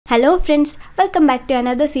Hello friends, welcome back to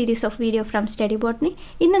another series of video from Study Botany.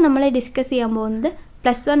 ഇന്ന് നമ്മൾ discuss ചെയ്യാൻ പോകുന്നത്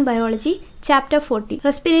 +1 biology chapter 14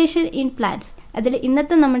 respiration in plants. അതിൽ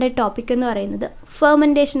ഇന്നത്തെ നമ്മുടെ ടോപ്പിക് എന്ന് പറയുന്നത്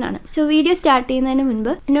ഫെർമെന്റേഷൻ ആണ്. സോ വീഡിയോ സ്റ്റാർട്ട് ചെയ്യുന്നതിന്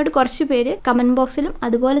മുൻപ് എന്നോട് കുറച്ച് പേര് കമന്റ് ബോക്സിലും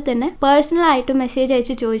അതുപോലെ തന്നെ പേഴ്സണൽ ആയിട്ട് മെസ്സേജ്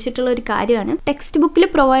അയച്ച് ചോദിച്ചിട്ടുള്ള ഒരു കാര്യമാണ്, ടെക്സ്റ്റ് ബുക്കിൽ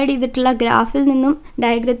പ്രൊവൈഡ് ചെയ്തിട്ടുള്ള ഗ്രാഫിൽ നിന്നും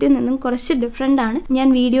ഡയഗ്രത്തിൽ നിന്നും കുറച്ച് ഡിഫറെൻ്റ് ആണ് ഞാൻ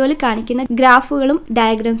വീഡിയോയിൽ കാണിക്കുന്ന ഗ്രാഫുകളും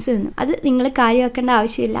ഡയഗ്രാംസും നിന്നും. അത് നിങ്ങൾ കാര്യമാക്കേണ്ട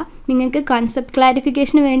ആവശ്യമില്ല. നിങ്ങൾക്ക് കൺസെപ്റ്റ്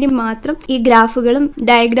ക്ലാരിഫിക്കേഷന് വേണ്ടി മാത്രം ഈ ഗ്രാഫുകളും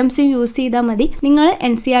ഡയഗ്രാംസും യൂസ് ചെയ്താൽ മതി. നിങ്ങൾ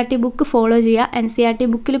NCERT ബുക്ക് ഫോളോ ചെയ്യുക. NCERT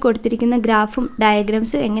ബുക്കിൽ കൊടുത്തിരിക്കുന്ന ഗ്രാഫും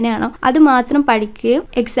ഡയഗ്രാംസും എങ്ങനെയാണോ അത് മാത്രം പഠിക്കുകയും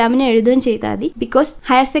എക്സാമിന് എഴുതുകയും ചെയ്താൽ മതി. ബിക്കോസ്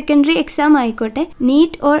ഹയർ സെക്കൻഡറി എക്സാം ആയിക്കോട്ടെ,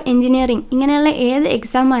 നീറ്റ് ഓർ എഞ്ചിനീയറിംഗ്, ഇങ്ങനെയുള്ള ഏത്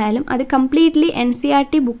എക്സാം ആയാലും അത് കംപ്ലീറ്റ്ലി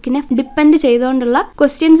NCERT ബുക്കിനെ ഡിപ്പെൻഡ് ചെയ്തുകൊണ്ടുള്ള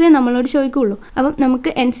ക്വസ്റ്റ്യൻസേ നമ്മളോട് ചോദിക്കുകയുള്ളൂ. അപ്പം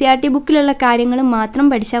നമുക്ക് NCERT ബുക്കിലുള്ള കാര്യങ്ങൾ മാത്രം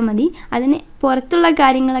പഠിച്ചാൽ മതി. അതിന് പുറത്തുള്ള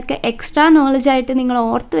കാര്യങ്ങളൊക്കെ എക്സ്ട്രാ നോളജ് ആയിട്ട് നിങ്ങൾ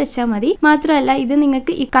ഓർത്ത് വെച്ചാൽ മതി. മാത്രമല്ല, ഇത്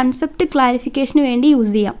നിങ്ങൾക്ക് ഈ കൺസെപ്റ്റ് ക്ലാരിഫിക്കേഷന് വേണ്ടി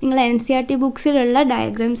യൂസ് ചെയ്യാം. നിങ്ങൾ NCERT ബുക്സിലുള്ള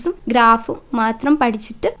ഡയഗ്രാംസും ഗ്രാഫും മാത്രം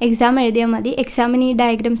പഠിച്ചിട്ട് എക്സാം എഴുതിയാൽ മതി. എക്സാമിന് ഈ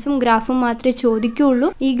ഡയഗ്രാംസും ഗ്രാഫും മാത്രമേ ചോദിക്കുകയുള്ളൂ.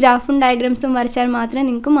 ഈ ഗ്രാഫും ഡയഗ്രാംസും വരച്ചാൽ മാത്രമേ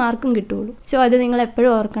നിങ്ങൾക്ക് മാർക്കും കിട്ടുകയുള്ളൂ. സോ അത് നിങ്ങൾ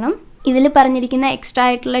എപ്പോഴും ഓർക്കണം. ഇതിൽ പറഞ്ഞിരിക്കുന്ന എക്സ്ട്രാ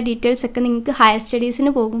ആയിട്ടുള്ള ഡീറ്റെയിൽസ് ഒക്കെ നിങ്ങൾക്ക് ഹയർ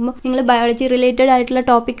സ്റ്റഡീസിന് പോകുമ്പോൾ നിങ്ങൾ ബയോളജി റിലേറ്റഡ് ആയിട്ടുള്ള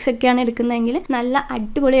ടോപ്പിക്സ് ഒക്കെയാണ് എടുക്കുന്നതെങ്കിൽ നല്ല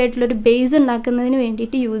അടിപൊളിയായിട്ടുള്ളൊരു ബേസ് ഉണ്ടാക്കുന്നതിന്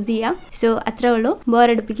വേണ്ടിയിട്ട് യൂസ് ചെയ്യാം. സോ അത്രേ ഉള്ളൂ,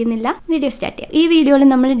 ബോറടിപ്പിക്കുന്നില്ല, വീഡിയോ സ്റ്റാർട്ട് ചെയ്യാം. ഈ വീഡിയോയിൽ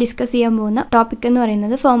നമ്മൾ ഡിസ്കസ് ചെയ്യാൻ പോകുന്ന ടോപ്പിക് എന്ന്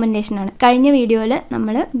പറയുന്നത് ഫെർമെന്റേഷൻ ആണ്. കഴിഞ്ഞ വീഡിയോയിൽ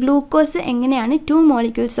നമ്മൾ ഗ്ലൂക്കോസ് എങ്ങനെയാണ് 2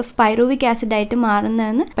 molecules ഓഫ് പൈറുവിക് ആസിഡ് ആയിട്ട്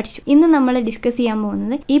മാറുന്നതെന്ന് പഠിച്ചു. ഇന്ന് നമ്മൾ ഡിസ്കസ് ചെയ്യാൻ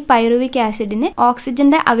പോകുന്നത് ഈ പൈറുവിക് ആസിഡിന്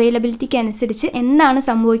ഓക്സിജന്റെ അവൈലബിലിറ്റിക്ക് അനുസരിച്ച് എന്താണ്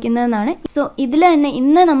സംഭവിക്കുന്നതെന്നാണ്. സോ ഇതിൽ തന്നെ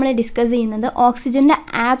ഇന്ന് നമ്മൾ ഡിസ്കസ് ചെയ്യുന്നത് ഓക്സിജന്റെ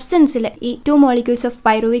ആബ്സെൻസിൽ ഈ 2 molecules ഓഫ്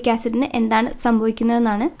പൈറുവിക് ആസിഡിന് എന്താണ്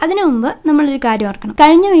സംഭവിക്കുന്നതെന്നാണ്. അതിനു മുമ്പ് നമ്മളൊരു കാര്യം ഓർക്കണം.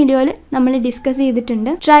 കഴിഞ്ഞ വീഡിയോയിൽ നമ്മൾ ഡിസ്കസ്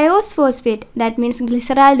ചെയ്തിട്ടുണ്ട് triose phosphate, that means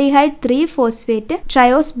ഗ്ലിസറാൽഡിഹൈഡ് 3-phosphate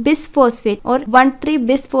triose bis phosphate or 1,3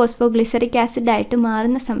 bis phosphoglyceric acid ആയിട്ട്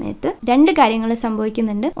മാറുന്ന സമയത്ത് രണ്ട് കാര്യങ്ങൾ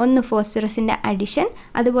സംഭവിക്കുന്നുണ്ട്. ഒന്ന് ഫോസ്ഫറസിന്റെ അഡിഷൻ,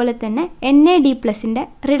 അതുപോലെ തന്നെ NAD+ന്റെ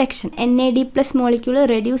റിഡക്ഷൻ. NAD+ മോളിക്യൂൾ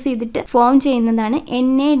റെഡ്യൂസ് ചെയ്തിട്ട് ഫോം ചെയ്യുന്നതാണ്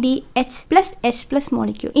NADH+H+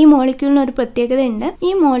 മോളിക്യൂൾ. ഈ മോളിക്യൂളിന് ഒരു പ്രത്യേകത ഉണ്ട്. ഈ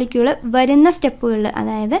മോളിക്യൂള് വരുന്ന സ്റ്റെപ്പുകളിൽ,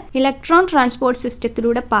 അതായത് ഇലക്ട്രോൺ ട്രാൻസ്പോർട്ട്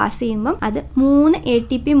സിസ്റ്റത്തിലൂടെ പാസ് ചെയ്യുമ്പോൾ അത് 3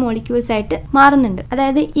 ATP മോളിക്യൂൾസ് ആയിട്ട് മാറുന്നുണ്ട്.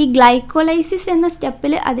 അതായത് ഈ ഗ്ലൈക്കോലൈസിസ് എന്ന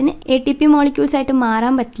സ്റ്റെപ്പിൽ അതിന് ATP മോളിക്യൂൾസ് ആയിട്ട്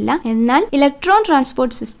മാറാൻ പറ്റില്ല. എന്നാൽ ഇലക്ട്രോൺ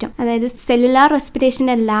ട്രാൻസ്പോർട്ട് സിസ്റ്റം, അതായത് സെല്ലുലാർ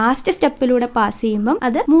റെസ്പിറേഷന്റെ ലാസ്റ്റ് സ്റ്റെപ്പിലൂടെ പാസ് ചെയ്യുമ്പോൾ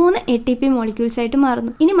അത് 3 ATP മോളിക്യൂൾസ് ആയിട്ട്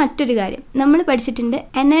മാറുന്നു. ഇനി മറ്റൊരു കാര്യം നമ്മൾ പഠിച്ചിട്ടുണ്ട്,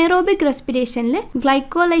 അനൈറോബിക് റെസ്പിറേഷനിൽ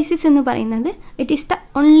ഗ്ലൈക്കോലൈസിസ് എന്ന് പറയുന്നത് it is the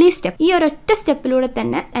only step. ഈ ഒരൊറ്റ സ്റ്റെപ്പിലൂടെ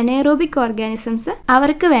തന്നെ അനൈറോബിക് ഓർഗാനിസംസ്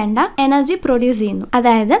അവർക്ക് വേണ്ട എനർജി പ്രൊഡ്യൂസ് ചെയ്യുന്നു.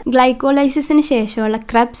 അതായത് ഗ്ലൈക്കോലൈസിസിന് ശേഷമുള്ള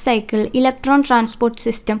Krebs cycle, electron transport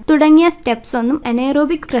system തുടങ്ങിയ സ്റ്റെപ്സ് ഒന്നും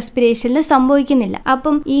അനൈറോബിക് റെസ്പിറേഷനിൽ സംഭവിക്കുന്നില്ല.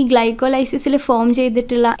 അപ്പം ഈ ഗ്ലൈക്കോലൈസിസിൽ ഫോം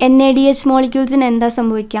ചെയ്തിട്ടുള്ള NADH മോളിക്യൂൾസിന് എന്താ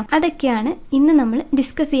സംഭവിക്കാം, അതൊക്കെയാണ് ഇന്ന് നമ്മൾ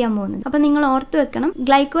ഡിസ്കസ് ചെയ്യാൻ പോകുന്നത്. അപ്പൊ നിങ്ങൾ ഓർത്ത് വെക്കണം,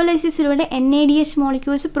 ഗ്ലൈക്കോലൈസിസിലൂടെ NADH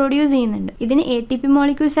മോളിക്യൂൾസ് പ്രൊഡ്യൂസ് ചെയ്യുന്നുണ്ട്. ഇതിന് ATP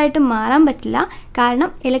മോളിക്യൂൾസ് ആയിട്ട് മാറാൻ പറ്റില്ല. കാരണം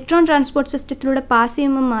ഇലക്ട്രോൺ ട്രാൻസ്പോർട്ട് സിസ്റ്റത്തിലൂടെ പാസ്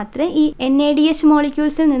ചെയ്യുമ്പോൾ മാത്രമേ ഈ NADH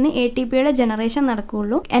മോളിക്യൂൾസിൽ നിന്ന് ATPയുടെ ജനറേഷൻ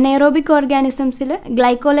നടക്കുകയുള്ളൂ. അനൈറോബിക് ഓർഗാനിസംസിൽ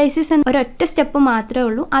ഗ്ലൈക്കോലൈസിസ് എന്ന ഒരൊറ്റ സ്റ്റെപ്പ് മാത്രമേ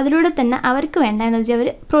ഉള്ളൂ. അതിലൂടെ തന്നെ അവർക്ക് വേണ്ട എനർജി അവർ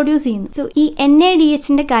പ്രൊഡ്യൂസ് ചെയ്യുന്നു. സോ ഈ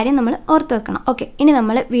NADHന്റെ കാര്യം നമ്മൾ ഓർത്ത് വെക്കണം. ഓക്കെ, ഇനി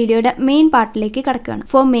നമ്മൾ വീഡിയോയുടെ മെയിൻ പാർട്ടിലേക്ക് കടക്കുകയാണ്.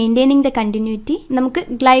 ഫോർ മെയിൻറ്റെയിനിങ് ദ കണ്ടിന്യൂറ്റി നമുക്ക്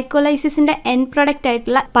ഗ്ലൈക്കോലൈസിസിന്റെ എൻഡ് പ്രൊഡക്റ്റ്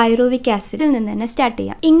ആയിട്ടുള്ള പൈറുവിക് ആസിഡിൽ നിന്ന് തന്നെ സ്റ്റാർട്ട്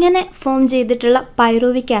ചെയ്യാം. ഇങ്ങനെ ഫോം ചെയ്തിട്ടുള്ള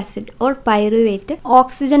പൈറുവിക് ആസിഡ് ഓർ പൈറുവേറ്റ്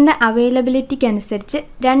ഓക്സിജന്റെ അവൈലബിലിറ്റിക്ക് അനുസരിച്ച്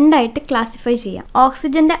രണ്ടായിട്ട് ക്ലാസിഫൈ ചെയ്യാം.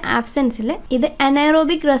 ഓക്സിജന്റെ ആബ്സെൻസിൽ ഇത്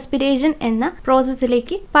അനൈറോബിക് റെസ്പിറേഷൻ എന്ന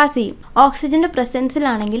പ്രോസസ്സിലേക്ക് പാസ് ചെയ്യും. ഓക്സിജന്റെ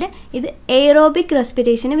പ്രസൻസിലാണെങ്കിൽ ഇത് aerobic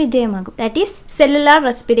respiration വിധേയമാകും, that is cellular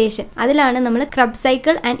respiration. അതിലാണ് നമ്മൾ Krebs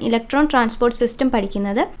cycle and electron transport system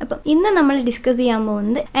പഠിക്കുന്നത്. അപ്പം ഇന്ന് നമ്മൾ ഡിസ്കസ് ചെയ്യാൻ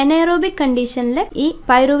പോകുന്നത് അനൈറോബിക് കണ്ടീഷനിൽ ഈ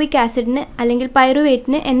പൈറുവിക് ആസിഡിന് അല്ലെങ്കിൽ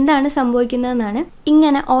പൈറുവേറ്റിന് എന്താണ് സംഭവിക്കുന്നതെന്നാണ്.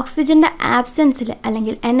 ഇങ്ങനെ ഓക്സിജന്റെ ആബ്സെൻസിൽ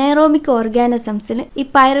അല്ലെങ്കിൽ അനൈറോബിക് ഓർഗാനിസംസിൽ ഈ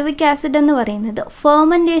പൈറുവിക് ആസിഡ് എന്ന് പറയുന്നത്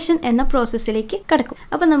ഫെർമെന്റേഷൻ എന്ന പ്രോസസ്സിലേക്ക് കടക്കും.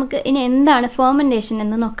 അപ്പൊ നമുക്ക് ഇനി എന്താണ് ഫെർമെന്റേഷൻ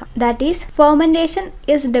എന്ന് നോക്കാം. That is fermentation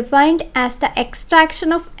is defined as the extraction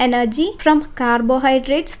of energy from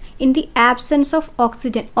carbohydrates in the absence of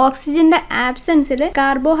oxygen. ഓക്സിജന്റെ ആബ്സെൻസിൽ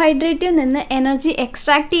കാർബോഹൈഡ്രേറ്റിൽ നിന്ന് എനർജി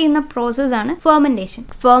എക്സ്ട്രാക്ട് ചെയ്യുന്ന പ്രോസസ് ആണ് ഫെർമെന്റേഷൻ.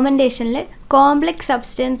 ഫെർമെന്റേഷനിൽ കോംപ്ലക്സ്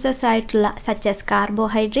സബ്സ്റ്റൻസസ് ആയിട്ടുള്ള such as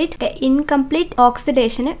carbohydrate incomplete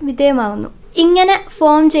oxidation വിധേയമാകുന്നു. ഇങ്ങനെ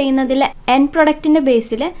ഫോം ചെയ്യുന്നതിൽ എൻഡ് പ്രൊഡക്റ്റിന്റെ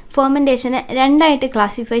ബേസിൽ ഫെർമെന്റേഷനെ രണ്ടായിട്ട്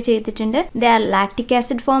ക്ലാസിഫൈ ചെയ്തിട്ടുണ്ട്. They are lactic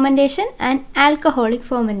acid fermentation and alcoholic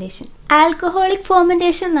fermentation. Alcoholic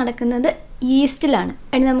fermentation നടക്കുന്നത് ഈസ്റ്റിലാണ്.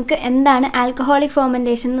 ഇനി നമുക്ക് എന്താണ് ആൽക്കഹോളിക്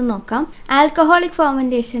ഫെർമെന്റേഷൻ എന്ന് നോക്കാം. ആൽക്കഹോളിക്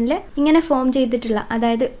ഫെർമെന്റേഷനിൽ ഇങ്ങനെ ഫോം ചെയ്തിട്ടുള്ള,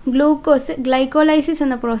 അതായത് ഗ്ലൂക്കോസ് ഗ്ലൈക്കോലൈസിസ്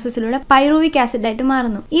എന്ന പ്രോസസ്സിലൂടെ പൈറുവിക് ആസിഡ് ആയിട്ട്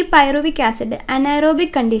മാറുന്നു. ഈ പൈറുവിക് ആസിഡ്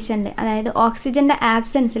അനൈറോബിക് കണ്ടീഷനിൽ, അതായത് ഓക്സിജന്റെ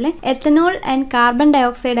ആബ്സെൻസിൽ എത്തനോൾ ആൻഡ് കാർബൺ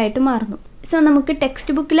ഡയോക്സൈഡ് ആയിട്ട് മാറുന്നു. സോ നമുക്ക്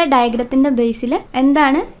ടെക്സ്റ്റ് ബുക്കിലെ ഡയഗ്രത്തിന്റെ ബേസിൽ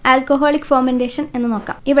എന്താണ് ആൽക്കഹോളിക് ഫെർമെന്റേഷൻ എന്ന്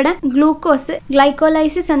നോക്കാം. ഇവിടെ ഗ്ലൂക്കോസ്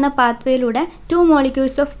ഗ്ലൈക്കോലൈസിസ് എന്ന പാത്വേയിലൂടെ 2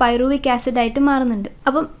 molecules ഓഫ് പൈറുവിക് ആസിഡ് ആയിട്ട് മാറുന്നുണ്ട്.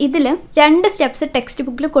 അപ്പം ഇതിൽ 2 സ്റ്റെപ്സ് ടെക്സ്റ്റ്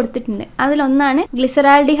ബുക്കിൽ കൊടുത്തിട്ടുണ്ട്. അതിലൊന്നാണ്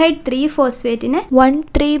ഗ്ലിസറാൽഡിഹൈഡ് 3-phosphate-നെ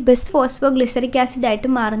 1,3-bis ഫോസ്ഫോഗ്ലിസറിക് ആസിഡ്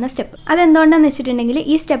ആയിട്ട് മാറുന്ന സ്റ്റെപ്പ്. അതെന്തുകൊണ്ടാന്ന് വെച്ചിട്ടുണ്ടെങ്കിൽ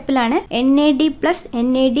ഈ സ്റ്റെപ്പിലാണ് NAD+,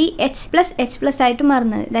 NADH+H+ ആയിട്ട്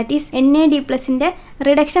മാറുന്നത്. ദാറ്റ് ഈസ് NAD+ന്റെ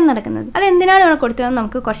റിഡക്ഷൻ നടക്കുന്നത്. അതെന്തിനാണ് ഇവിടെ കൊടുത്തതെന്ന്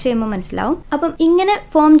നമുക്ക് കുറച്ച് കഴിയുമ്പോൾ മനസ്സിലാവും. അപ്പം ഇങ്ങനെ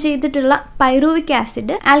ഫോം ചെയ്തിട്ടുള്ള പൈറുവിക്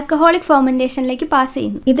ആസിഡ് ആൽക്കഹോളിക് ഫെർമെന്റേഷനിലേക്ക് പാസ്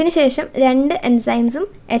ചെയ്യുന്നു. ഇതിനുശേഷം 2 എൻസൈംസും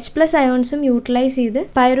H+ അയോൺസും യൂട്ടിലൈസ് ചെയ്ത്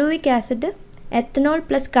pyruvic acid ethanol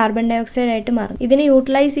plus carbon dioxide ആയിട്ട് മാറും. ഇതിനെ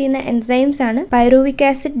യൂട്ടിലൈസ് ചെയ്യുന്ന എൻസൈംസ് ആണ് pyruvic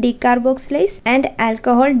acid ഡീകാർബോക്സിലേസ് and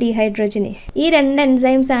alcohol dehydrogenase. ഈ 2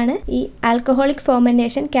 എൻസൈംസ് ആണ് ഈ ആൽക്കഹോളിക്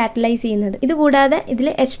ഫെർമെന്റേഷൻ കാറ്റലൈസ് ചെയ്യുന്നത്. ഇതുകൂടാതെ ഇതിൽ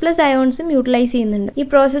H+ അയോൺസും യൂട്ടിലൈസ് ചെയ്യുന്നുണ്ട്. ഈ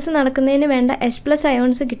പ്രോസസ്സ് നടക്കുന്നതിന് വേണ്ട H+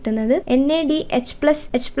 അയോൺസ് കിട്ടുന്നത്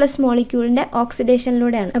NADH+H+ മോളിക്യൂളിന്റെ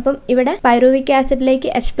ഓക്സിഡേഷനിലൂടെയാണ്. അപ്പം ഇവിടെ പൈറുവിക് ആസിഡിലേക്ക്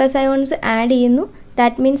H+ അയോൺസ് ആഡ് ചെയ്യുന്നു.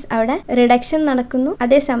 ദാറ്റ് മീൻസ് അവിടെ റിഡക്ഷൻ നടക്കുന്നു.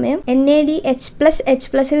 അതേസമയം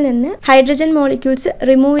NADH+H+ൽ നിന്ന് ഹൈഡ്രജൻ മോളിക്യൂൾസ്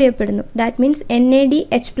റിമൂവ് ചെയ്യപ്പെടുന്നു. ദാറ്റ് മീൻസ്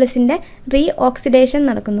NADH+ന്റെ റീ ഓക്സിഡേഷൻ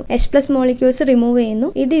നടക്കുന്നു. H+ മോളിക്യൂൾസ് റിമൂവ് ചെയ്യുന്നു.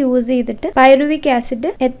 ഇത് യൂസ് ചെയ്തിട്ട് pyruvic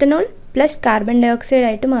acid ethanol plus carbon dioxide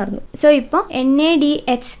ആയിട്ട് മാറുന്നു. സോ ഇപ്പോൾ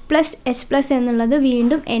NADH+H+ എന്നുള്ളത്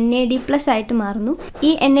വീണ്ടും NAD+ ആയിട്ട് മാറുന്നു.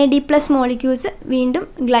 ഈ NAD+ മോളിക്യൂൾസ് വീണ്ടും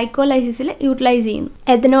ഗ്ലൈക്കോലൈസിസിൽ യൂട്ടിലൈസ് ചെയ്യുന്നു.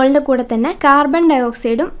 എഥനോളിന്റെ കൂടെ തന്നെ കാർബൺ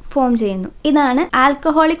ഡയോക്സൈഡും ഫോം ചെയ്യുന്നു. ഇതാണ്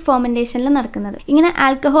ആൽക്കഹോളിക് ഫെർമെന്റേഷനിൽ നടക്കുന്നത്. ഇങ്ങനെ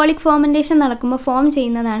ആൽക്കഹോളിക് ഫെർമെന്റേഷൻ നടക്കുമ്പോൾ ഫോം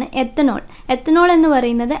ചെയ്യുന്നതാണ് എത്തനോൾ. എത്തനോൾ എന്ന്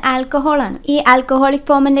പറയുന്നത് ആൽക്കഹോൾ ആണ്. ഈ ആൽക്കഹോളിക്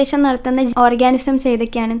ഫെർമെന്റേഷൻ നടത്തുന്ന ഓർഗാനിസംസ്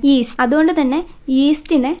ഏതൊക്കെയാണ്? ഈസ്റ്റ്. അതുകൊണ്ട് തന്നെ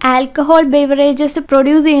ഈസ്റ്റിനെ ആൽക്കഹോൾ ബിവറേജസ്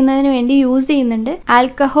പ്രൊഡ്യൂസ് ചെയ്യുന്നതിന് വേണ്ടി യൂസ് ചെയ്യുന്നുണ്ട്.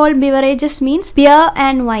 Alcohol beverages means beer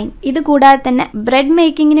and wine. ഇത് കൂടാതെ തന്നെ ബ്രെഡ്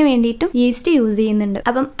മേക്കിങ്ങിന് വേണ്ടിയിട്ടും ഈസ്റ്റ് യൂസ് ചെയ്യുന്നുണ്ട്.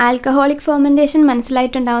 അപ്പം ആൽക്കഹോളിക് ഫെർമെന്റേഷൻ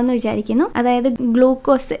മനസ്സിലായിട്ടുണ്ടാവുമെന്ന് വിചാരിക്കുന്നു. അതായത്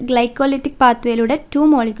glucose ഗ്ലൈക്കോലിറ്റിക് പാത്വേയിലൂടെ 2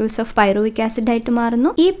 molecules of pyruvic acid ആയിട്ട് മാറുന്നു.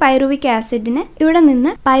 ഈ പൈറുവിക് ആസിഡിന് ഇവിടെ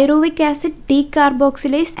നിന്ന് pyruvic acid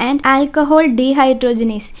ഡീകാർബോക്സിലേസ് and alcohol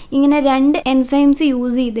dehydrogenase ഇങ്ങനെ 2 എൻസൈംസ്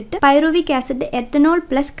യൂസ് ചെയ്തിട്ട് pyruvic acid ethanol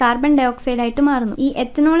plus carbon dioxide ആയിട്ട് മാറുന്നു. ഈ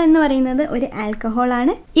എത്തനോൾ എന്ന് പറയുന്നത് ഒരു ആൽക്കഹോൾ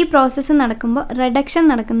ആണ്. ഈ പ്രോസസ്സ് നടക്കുമ്പോൾ റിഡക്ഷൻ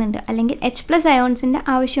നടക്കുന്നുണ്ട്, അല്ലെങ്കിൽ H+ അയോൺസിന്റെ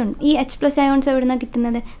ആവശ്യമുണ്ട്. ഈ H+ അയോൺസ് എവിടുന്ന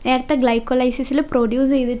കിട്ടുന്നത്? നേരത്തെ ഗ്ലൈക്കോലൈസിസിൽ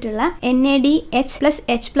പ്രൊഡ്യൂസ് ചെയ്തിട്ടുള്ള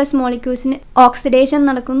NADH+H+ മോളിക്യൂൾസിന് ഓക്സിഡേഷൻ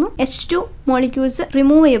നടക്കുന്നു. H2 മോളിക്യൂൾസ്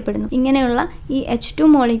റിമൂവ് ചെയ്യപ്പെടുന്നു. ഇങ്ങനെയുള്ള ഈ H2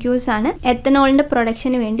 മോളിക്യൂൾസ് ആണ് എത്തനോളിന്റെ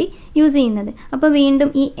പ്രൊഡക്ഷന് വേണ്ടി യൂസ് ചെയ്യുന്നത്. അപ്പോൾ വീണ്ടും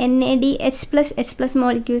ഈ NADH+H+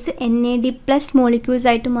 മോളിക്യൂൾസ് NAD+ മോളിക്യൂൾസ്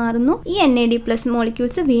ആയിട്ട് മാറുന്നു. ഈ NAD+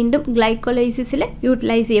 മോളിക്യൂൾസ് വീണ്ടും ഗ്ലൈക്കോലൈസിസിൽ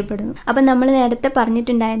യൂട്ടിലൈസ് ചെയ്യപ്പെടുന്നു. അപ്പം നമ്മൾ നേരത്തെ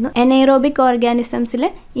പറഞ്ഞിട്ടുണ്ടായിരുന്നു എനൈറോബിക് ഓർഗാനിസംസിൽ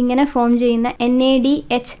ഇങ്ങനെ ഫോം ചെയ്യുന്ന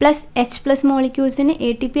NADH+H+ മോളിക്യൂൾസിന്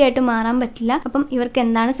ATP ആയിട്ട് മാറാൻ പറ്റില്ല. അപ്പം ഇവർക്ക്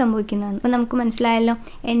എന്താണ് സംഭവിക്കുന്നത്? അപ്പം നമുക്ക് മനസ്സിലായല്ലോ.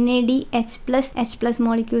 NADH+H+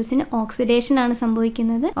 മോളിക്യൂൾസിന് ഓക്സിഡേഷൻ ആണ്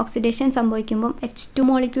സംഭവിക്കുന്നത്. ഓക്സിഡേഷൻ സംഭവിക്കുമ്പോൾ H2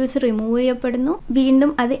 മോളിക്യൂൾസ് റിമൂവ് ചെയ്യപ്പെടുന്നു.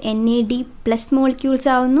 വീണ്ടും അത് NAD+ മോളിക്യൂൾസ്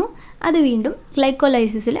ആവുന്നു. അത് വീണ്ടും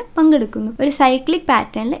ഗ്ലൈക്കോലൈസിസിൽ പങ്കെടുക്കുന്നു. ഒരു സൈക്ലിക്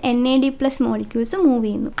പാറ്റേണിൽ NAD+ മോളിക്യൂൾസ് മൂവ്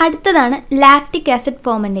ചെയ്യുന്നു. അടുത്തതാണ് ലാക്റ്റിക് ആസിഡ്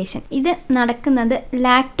ഫെർമെന്റേഷൻ. ഇത് നടക്കുന്നത്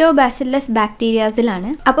ലാക്ടോബാസില്ലസ് ബാക്ടീരിയാസിലാണ്.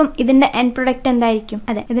 അപ്പം ഇതിന്റെ എൻഡ് പ്രൊഡക്റ്റ് എന്തായിരിക്കും?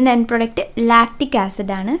 അതെ, ഇതിന്റെ എൻഡ് പ്രൊഡക്റ്റ് ലാക്റ്റിക്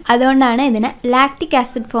ആസിഡ് ആണ്. അതുകൊണ്ടാണ് ഇതിനെ ലാക്റ്റിക്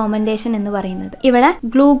ആസിഡ് ഫെർമെന്റേഷൻ എന്ന് പറയുന്നത്. ഇവിടെ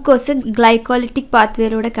glucose ഗ്ലൈക്കോലിറ്റിക്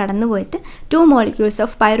പാത്വേയിലൂടെ കടന്നുപോയിട്ട് 2 molecules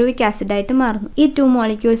of pyruvic acid ആയിട്ട് മാറുന്നു. ഈ 2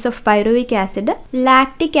 molecules of pyruvic acid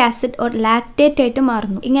lactic acid or lactate ആയിട്ട്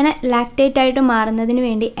മാറുന്നു. ഇങ്ങനെ ലാക്ടേറ്റ് ആയിട്ട് മാറുന്നതിന്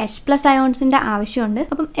വേണ്ടി H+ അയോൺസിന്റെ ആവശ്യമുണ്ട്.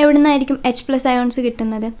 അപ്പം എവിടുന്നായിരിക്കും H+ അയോൺസ്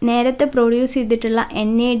കിട്ടുന്നത്? നേരത്തെ പ്രൊഡ്യൂസ് ചെയ്തിട്ടുള്ള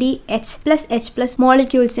NADH+H+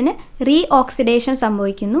 മോളിക്യൂൾസിന് റീ ഓക്സിഡേഷൻ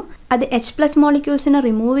സംഭവിക്കുന്നു. അത് H+ മോളിക്യൂൾസിനെ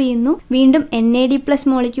റിമൂവ് ചെയ്യുന്നു. വീണ്ടും NAD+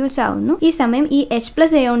 മോളിക്യൂൾസ് ആവുന്നു. ഈ സമയം ഈ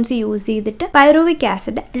H+ അയോൺസ് യൂസ് ചെയ്തിട്ട് പൈറുവിക്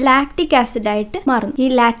ആസിഡ് ലാക്റ്റിക് ആസിഡ് ആയിട്ട് മാറുന്നു. ഈ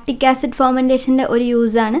ലാക്റ്റിക് ആസിഡ് ഫെർമെന്റേഷന്റെ ഒരു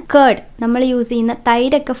യൂസ് ആണ് കേർഡ്. നമ്മൾ യൂസ് ചെയ്യുന്ന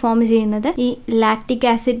തൈരൊക്കെ ഫോം ചെയ്യുന്നത് ഈ ലാക്റ്റിക്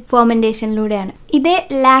ആസിഡ് ഫെർമെന്റേഷനിലൂടെയാണ്. ഇതേ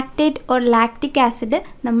ലാക്ടേറ്റ് ഓർ ലാക്റ്റിക് ആസിഡ്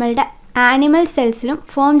നമ്മളുടെ ആനിമൽ സെൽസിലും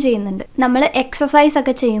ഫോം ചെയ്യുന്നുണ്ട്. നമ്മൾ എക്സസൈസ്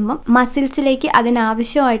ഒക്കെ ചെയ്യുമ്പോൾ മസിൽസിലേക്ക്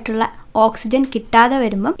അതിനാവശ്യമായിട്ടുള്ള ഓക്സിജൻ കിട്ടാതെ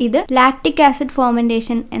വരുമ്പം ഇത് ലാക്റ്റിക് ആസിഡ്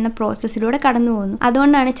ഫെർമെന്റേഷൻ എന്ന പ്രോസസ്സിലൂടെ കടന്നു പോകുന്നു.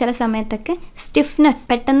 അതുകൊണ്ടാണ് ചില സമയത്തൊക്കെ സ്റ്റിഫ്നെസ്,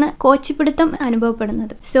 പെട്ടെന്ന് കോച്ചിപ്പിടുത്തം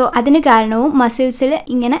അനുഭവപ്പെടുന്നത്. സോ അതിന് കാരണവും മസിൽസിൽ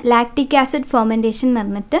ഇങ്ങനെ ലാക്റ്റിക് ആസിഡ് ഫെർമെന്റേഷൻ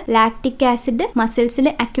നടന്നിട്ട് ലാക്റ്റിക് ആസിഡ് മസിൽസിൽ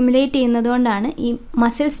അക്യുമുലേറ്റ് ചെയ്യുന്നതുകൊണ്ടാണ് ഈ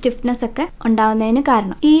മസിൽ സ്റ്റിഫ്നെസ് ഒക്കെ ഉണ്ടാവുന്നതിന്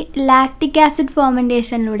കാരണം. ഈ ലാക്റ്റിക് ആസിഡ്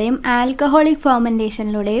ഫെർമെന്റേഷനിലൂടെയും ആൽക്കഹോളിക്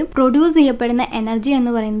ഫെർമെന്റേഷനിലൂടെയും പ്രൊഡ്യൂസ് ചെയ്യപ്പെടുന്ന എനർജി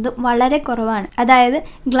എന്ന് പറയുന്നത് വളരെ കുറവാണ്. അതായത്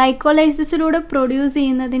ഗ്ലൈക്കോലൈസിസിലൂടെ പ്രൊഡ്യൂസ്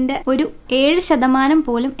ചെയ്യുന്നതിന്റെ ഒരു 7%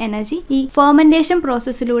 പോലും എനർജി ഈ ഫെർമെന്റേഷൻ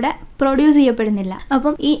പ്രോസസ്സിലൂടെ പ്രൊഡ്യൂസ് ചെയ്യപ്പെടുന്നില്ല.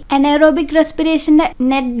 അപ്പം ഈ അനൈറോബിക് റെസ്പിറേഷന്റെ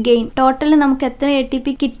നെറ്റ് ഗെയിൻ ടോട്ടൽ നമുക്ക് എത്ര ATP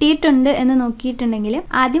കിട്ടിയിട്ടുണ്ട് എന്ന് നോക്കിയിട്ടുണ്ടെങ്കിൽ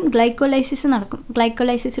ആദ്യം ഗ്ലൈക്കോലൈസിസ് നടക്കും.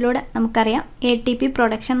 ഗ്ലൈക്കോലൈസിസിലൂടെ നമുക്കറിയാം ATP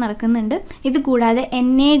പ്രൊഡക്ഷൻ നടക്കുന്നുണ്ട്. ഇത് കൂടാതെ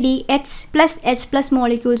NADH+H+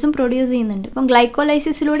 മോളിക്യൂൾസും പ്രൊഡ്യൂസ് ചെയ്യുന്നുണ്ട്. അപ്പം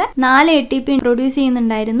ഗ്ലൈക്കോലൈസിസിലൂടെ 4 ATP പ്രൊഡ്യൂസ്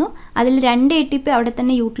ചെയ്യുന്നുണ്ടായിരുന്നു. അതിൽ 2 ATP അവിടെ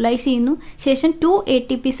തന്നെ യൂട്ടിലൈസ് ചെയ്യുന്നു. ശേഷം 2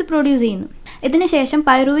 ATPs പ്രൊഡ്യൂസ് ചെയ്യുന്നു. ഇതിനുശേഷം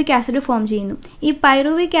പൈറുവിക് ആസിഡ് ഫോം ചെയ്യുന്നു. ഈ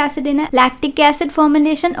pyruvic ആസിഡിനെ lactic acid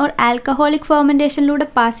fermentation or alcoholic ഫെർമെന്റേഷനിലൂടെ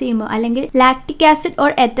pass ചെയ്യുമ്പോൾ അല്ലെങ്കിൽ ലാക്റ്റിക് ആസിഡ്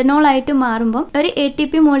ഓർ എത്തനോൾ ആയിട്ട് മാറുമ്പോൾ ഒരു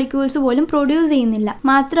ATP മോളിക്യൂൾസ് പോലും പ്രൊഡ്യൂസ് ചെയ്യുന്നില്ല.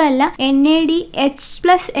 മാത്രമല്ല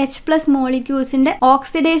NADH+H+ മോളിക്യൂൾസിന്റെ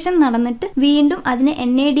ഓക്സിഡേഷൻ നടന്നിട്ട് വീണ്ടും അതിനെ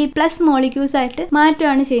NAD+ മോളിക്യൂൾസ് ആയിട്ട്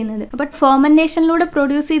മാറ്റുകയാണ് ചെയ്യുന്നത്. അപ്പോൾ ഫെർമെന്റേഷനിലൂടെ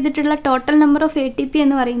പ്രൊഡ്യൂസ് ചെയ്തിട്ടുള്ള ടോട്ടൽ നമ്പർ ഓഫ് ATP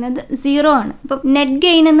എന്ന് പറയുന്നത് 0 ആണ്. അപ്പം നെറ്റ്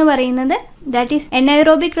ഗെയിൻ എന്ന് പറയുന്നത് ദാറ്റ് ഈസ്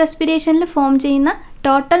എനൈറോബിക് റെസ്പിറേഷനിൽ ഫോം ചെയ്യുന്ന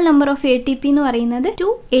ടോട്ടൽ നമ്പർ ഓഫ് ATP എന്ന് പറയുന്നത് 2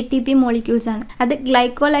 ATP മോളിക്യൂൾസ് ആണ്. അത്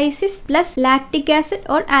glycolysis plus lactic acid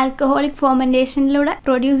or alcoholic ഫെർമെന്റേഷനിലൂടെ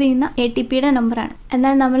produce ചെയ്യുന്ന ATPയുടെ നമ്പറാണ്.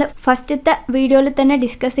 എന്നാൽ നമ്മൾ ഫസ്റ്റത്തെ വീഡിയോയിൽ തന്നെ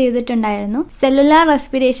ഡിസ്കസ് ചെയ്തിട്ടുണ്ടായിരുന്നു സെല്ലുലാർ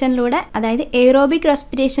റെസ്പിറേഷനിലൂടെ, അതായത് എയ്റോബിക്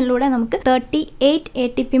റെസ്പിറേഷനിലൂടെ നമുക്ക് 38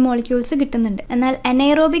 ATP മോളിക്യൂൾസ് കിട്ടുന്നുണ്ട്. എന്നാൽ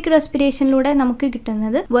അനൈറോബിക് റെസ്പിറേഷനിലൂടെ നമുക്ക്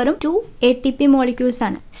കിട്ടുന്നത് വെറും 2 ATP മോളിക്യൂൾസ്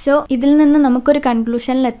ആണ്. സോ ഇതിൽ നിന്ന് നമുക്കൊരു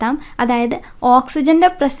കൺക്ലൂഷനിലെത്താം. അതായത്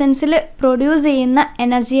ഓക്സിജന്റെ പ്രസൻസിൽ പ്രൊഡ്യൂസ് ചെയ്യുന്ന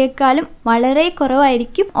എനർജിയേക്കാളും വളരെ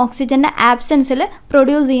കുറവായിരിക്കും ഓക്സിജന്റെ ആബ്സെൻസിൽ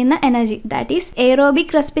പ്രൊഡ്യൂസ് ചെയ്യുന്ന energy. That is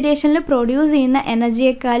aerobic റെസ്പിറേഷനിൽ produce ചെയ്യുന്ന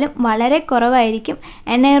എനർജിയേക്കാളും വളരെ കുറവായിരിക്കും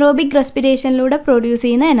എനൈറോബിക് റെസ്പിറേഷനിലൂടെ പ്രൊഡ്യൂസ്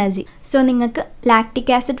ചെയ്യുന്ന എനർജി. സോ നിങ്ങൾക്ക്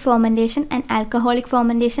lactic acid fermentation and alcoholic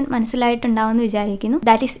fermentation മനസ്സിലായിട്ടുണ്ടാവുമെന്ന് വിചാരിക്കുന്നു.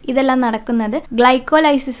 ദാറ്റ് ഈസ് ഇതെല്ലാം നടക്കുന്നത്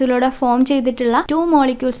ഗ്ലൈക്കോലൈസിസിലൂടെ ഫോം ചെയ്തിട്ടുള്ള 2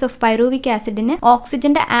 മോളിക്യൂൾസ് ഓഫ് പൈറുവിക് ആസിഡിന്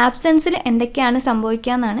ഓക്സിജന്റെ ആബ്സെൻസിൽ എന്തൊക്കെയാണ്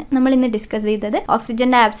സംഭവിക്കുക എന്നാണ് നമ്മൾ ഇന്ന് ഡിസ്കസ് ചെയ്തത്.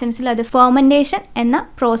 ഓക്സിജന്റെ ആബ്സെൻസിൽ അത് ഫെർമെന്റേഷൻ എന്ന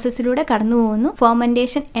പ്രോസസ്സിലൂടെ കടന്നു പോകുന്നു.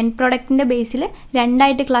 ഫെർമെന്റേഷൻ എൻഡ് പ്രൊഡക്റ്റിന്റെ ബേസിൽ 2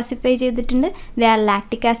 ആയിട്ട് ക്ലാസിഫൈ ചെയ്തിട്ടുണ്ട്. They are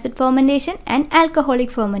lactic acid fermentation and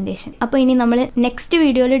alcoholic fermentation. അപ്പോൾ ഇനി നമ്മൾ നെക്സ്റ്റ്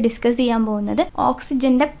വീഡിയോയിൽ ഡിസ്കസ് ചെയ്യാൻ പോകുന്നത്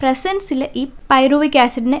ഓക്സിജന്റെ പ്രസൻസിൽ ഈ പൈറുവിക്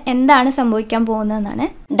ആസിഡിന് എന്താണ് സംഭവിക്കാൻ പോകുന്നതെന്നാണ്.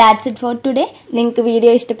 That's it for today. നിങ്ങൾക്ക്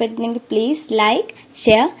വീഡിയോ ഇഷ്ടപ്പെട്ടിട്ടുണ്ടെങ്കിൽ please like,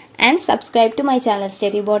 share and subscribe to my channel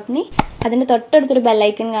study botany. അതിൻ്റെ തൊട്ടടുത്തൊരു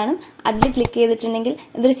ബെല്ലൈക്കൺ കാണും. അതിൽ ക്ലിക്ക് ചെയ്തിട്ടുണ്ടെങ്കിൽ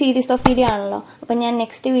ഇതൊരു സീരീസ് ഓഫ് വീഡിയോ ആണല്ലോ. അപ്പോൾ ഞാൻ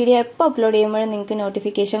നെക്സ്റ്റ് വീഡിയോ എപ്പോൾ അപ്ലോഡ് ചെയ്യുമ്പോഴും നിങ്ങൾക്ക്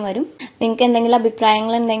നോട്ടിഫിക്കേഷൻ വരും. നിങ്ങൾക്ക് എന്തെങ്കിലും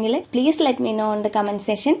അഭിപ്രായങ്ങളുണ്ടെങ്കിൽ please let me no on the comment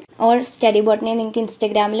section. Or study ബോട്ടണിയെ നിങ്ങൾക്ക്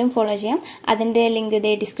ഇൻസ്റ്റാഗ്രാമിലും ഫോളോ ചെയ്യാം. അതിൻ്റെ ലിങ്ക്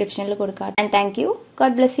ഇതേ ഡിസ്ക്രിപ്ഷനിൽ കൊടുക്കാം. And thank you.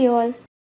 God bless you all.